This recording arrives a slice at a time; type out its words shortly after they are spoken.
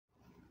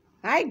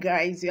Hi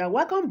guys, you are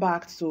welcome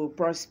back to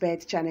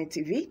Prospect Channel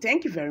TV.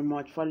 Thank you very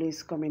much for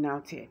always coming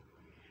out here.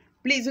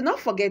 Please do not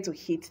forget to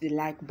hit the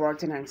like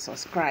button and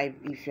subscribe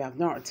if you have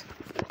not.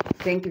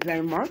 Thank you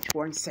very much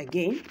once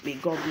again. May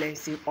God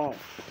bless you all.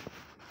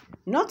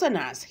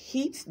 Northerners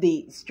hit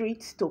the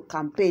streets to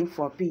campaign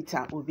for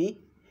Peter Obi,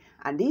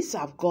 and these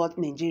have got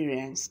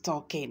Nigerians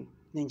talking.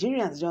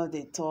 Nigerians just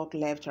they talk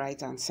left,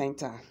 right, and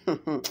center.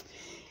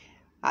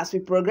 As we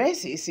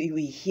progress,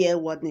 we hear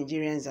what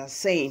Nigerians are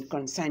saying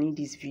concerning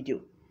this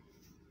video.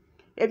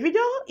 A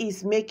video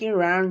is making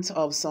rounds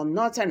of some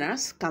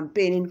Northerners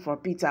campaigning for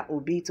Peter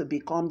Obi to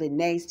become the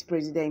next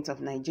president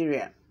of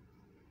Nigeria.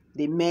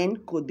 The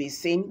men could be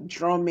seen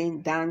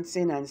drumming,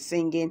 dancing, and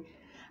singing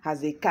as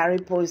they carry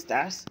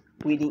posters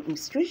with the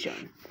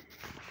inscription,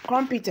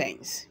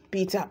 "Competence,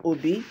 Peter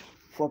Obi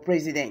for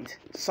President,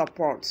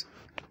 Support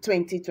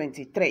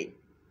 2023.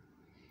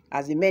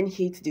 As the men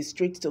hit the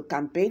streets to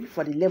campaign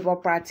for the Labour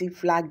Party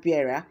flag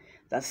bearer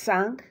that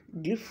sang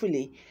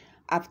gleefully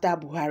after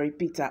Buhari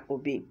Peter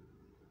Obi.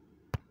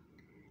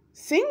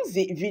 Since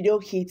the video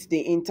hit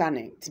the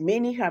internet,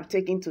 many have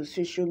taken to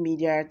social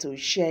media to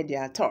share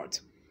their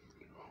thoughts.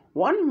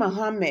 One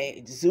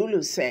Mohammed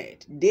Zulu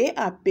said, "They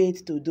are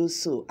paid to do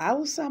so.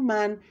 Hausa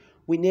man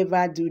will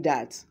never do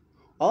that.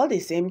 All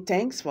the same,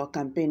 thanks for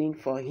campaigning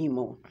for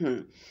him."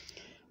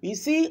 You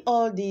see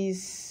all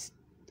this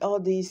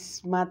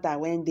matter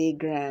when they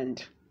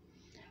grand.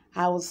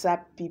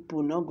 Hausa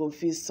people no go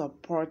fit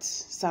support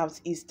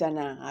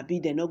Southeasterner, abi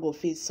they no go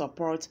fit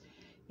support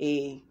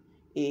a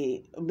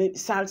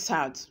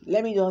South.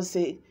 Let me just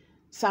say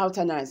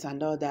Southerners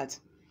and all that.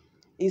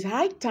 It's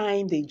high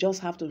time they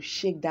just have to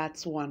shake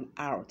that one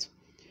out.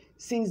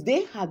 Since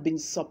they have been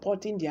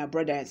supporting their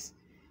brothers,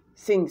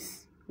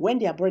 since when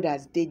their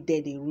brothers did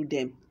there, they rule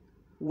them.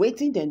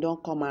 Waiting they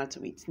don't come out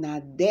with.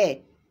 Now there,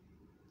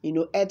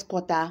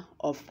 headquarter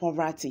of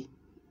poverty,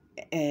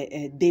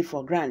 day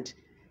for grant.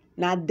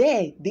 Now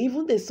there,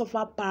 they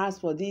suffer pass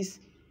for this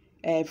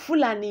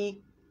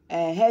Fulani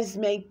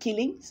herdsmen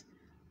killings,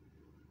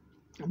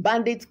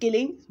 bandit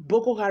killings,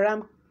 Boko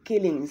Haram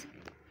killings.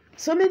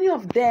 So many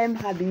of them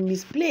have been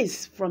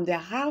misplaced from their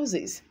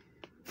houses,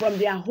 from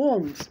their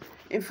homes.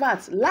 In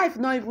fact, life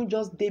not even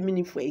just day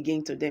meaningful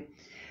again to them.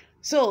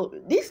 So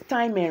this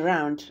time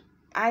around,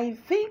 I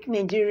think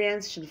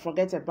Nigerians should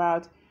forget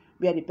about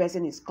where the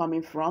person is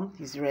coming from,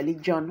 his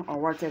religion or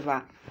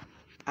whatever,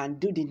 and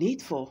do the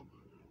needful.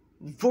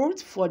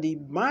 Vote for the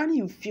man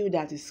you feel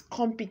that is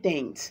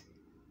competent.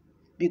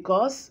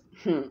 Because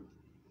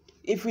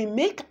if we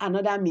make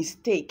another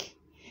mistake,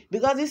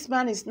 because this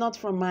man is not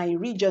from my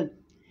region,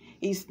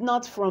 he's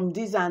not from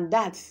this and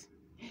that,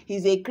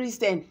 he's a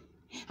Christian,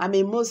 I'm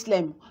a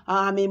Muslim,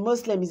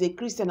 he's a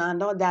Christian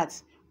and all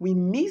that, we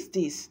miss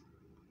this.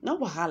 No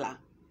wahala.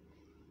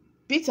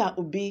 Peter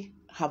Obi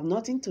have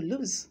nothing to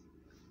lose,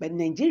 but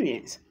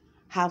Nigerians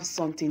have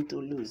something to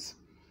lose.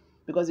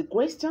 Because the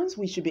questions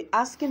we should be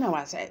asking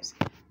ourselves,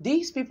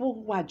 these people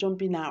who are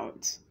jumping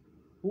out,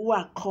 who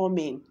are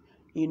coming,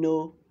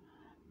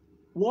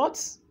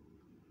 what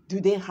do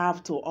they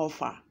have to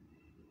offer?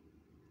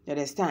 You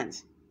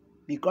understand?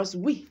 Because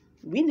we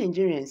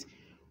Nigerians,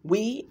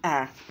 we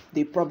are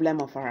the problem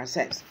of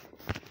ourselves.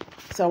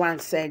 Someone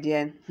said,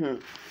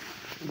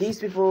 these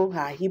people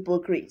are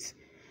hypocrites.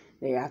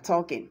 They are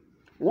talking.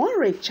 One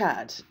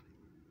Richard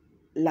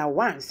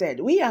Lawan said,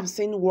 "We have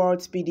seen what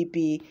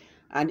PDP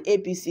and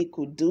APC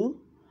could do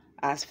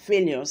as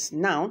failures.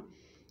 Now,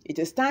 it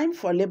is time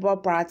for Labour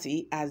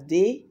Party as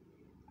they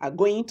are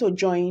going to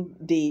join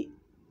the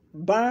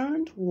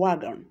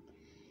bandwagon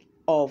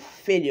of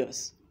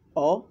failures,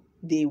 or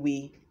they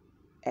will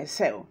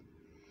excel."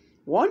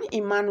 One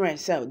Emmanuel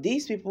said,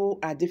 "These people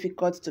are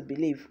difficult to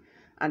believe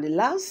and the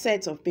last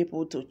set of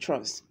people to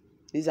trust."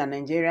 These are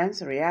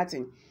Nigerians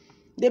reacting.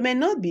 They may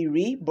not be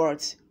real,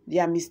 but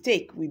their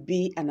mistake will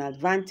be an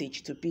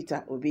advantage to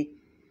Peter Obi.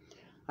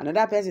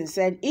 Another person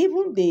said,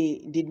 even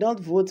they did not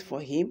vote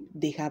for him,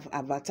 they have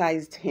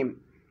advertised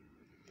him.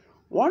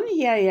 One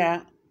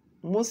Yahya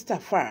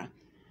Mustafa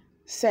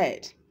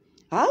said,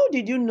 "How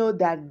did you know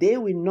that they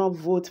will not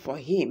vote for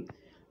him?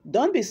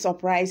 Don't be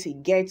surprised he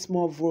gets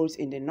more votes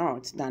in the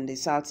north than the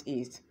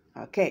southeast."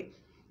 Okay,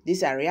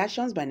 these are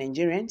reactions by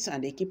Nigerians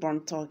and they keep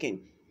on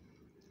talking.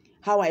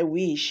 How I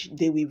wish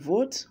they will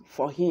vote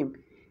for him.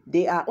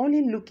 They are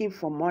only looking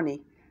for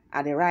money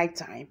at the right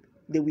time.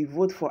 They will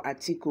vote for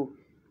Atiku,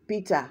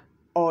 Peter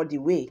all the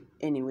way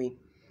anyway.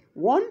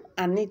 One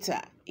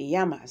Anita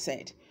Iyama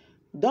said,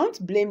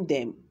 "Don't blame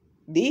them.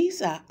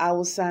 These are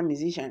Hausa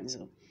musicians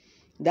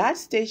that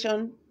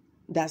station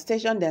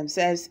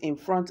themselves in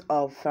front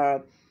of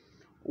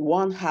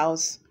one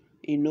house,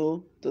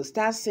 to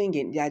start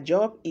singing. Their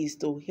job is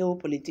to hail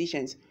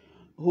politicians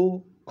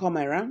who come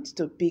around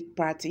to pick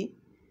party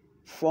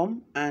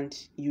from,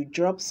 and you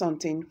drop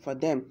something for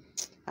them.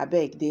 I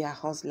beg, they are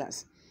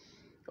hustlers."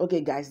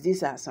 Okay, guys,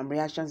 these are some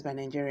reactions by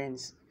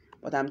Nigerians.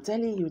 But I'm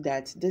telling you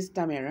that this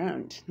time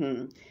around,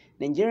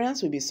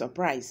 Nigerians will be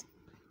surprised.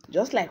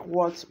 Just like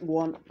what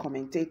one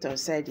commentator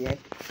said here,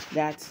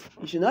 that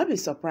you should not be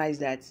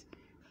surprised that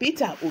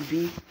Peter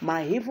Obi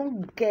might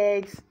even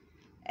get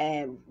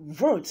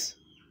votes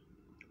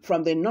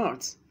from the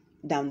north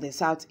than the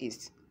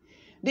southeast.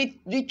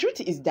 The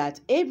truth is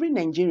that every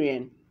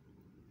Nigerian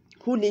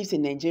who lives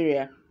in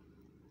Nigeria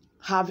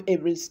have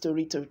every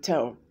story to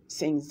tell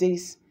since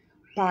this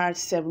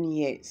past 7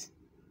 years.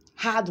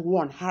 Had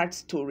one hard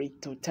story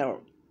to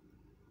tell.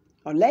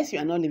 Unless you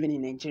are not living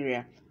in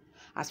Nigeria.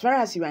 As far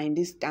as you are in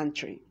this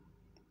country,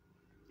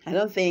 I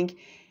don't think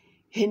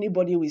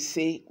anybody will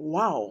say,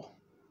 wow,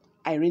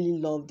 I really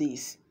love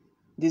this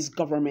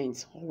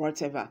government or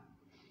whatever.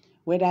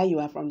 Whether you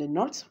are from the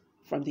north,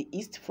 from the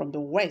east, from the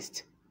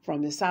west,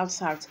 from the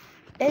south,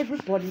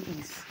 everybody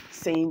is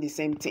saying the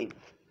same thing.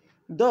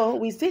 Though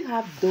we still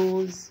have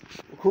those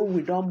who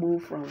will not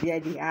move from where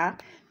they are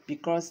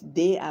because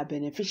they are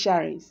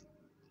beneficiaries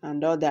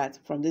and all that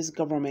from this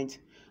government.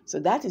 So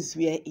that is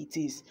where it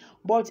is.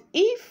 But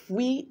if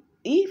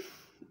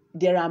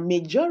there are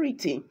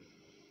majority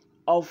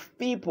of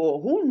people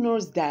who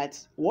knows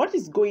that what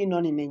is going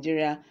on in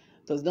Nigeria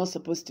does not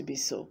supposed to be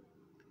so,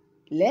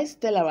 let's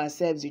tell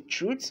ourselves the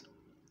truth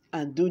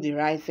and do the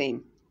right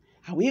thing.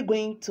 Are we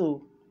going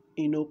to,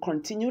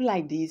 continue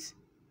like this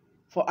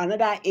for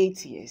another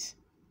 8 years?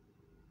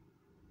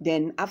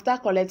 Then after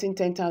collecting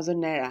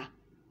 10,000 naira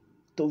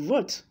to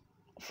vote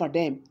for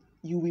them,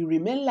 you will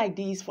remain like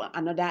this for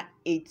another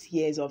 8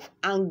 years of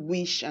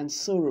anguish and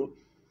sorrow.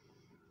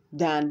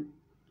 Then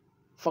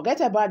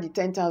forget about the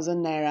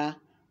 10,000 naira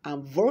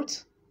and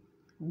vote.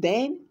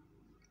 Then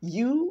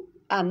you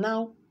are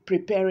now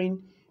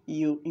preparing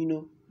your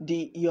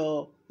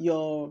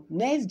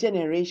next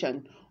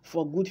generation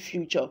for good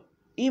future.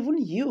 Even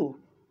you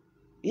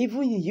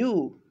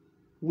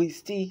will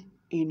still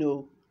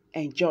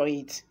enjoy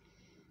it.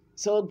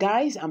 So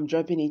guys, I'm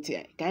dropping it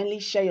here. Kindly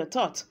share your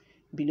thoughts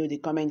below the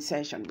comment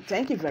section.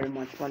 Thank you very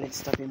much for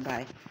stopping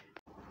by.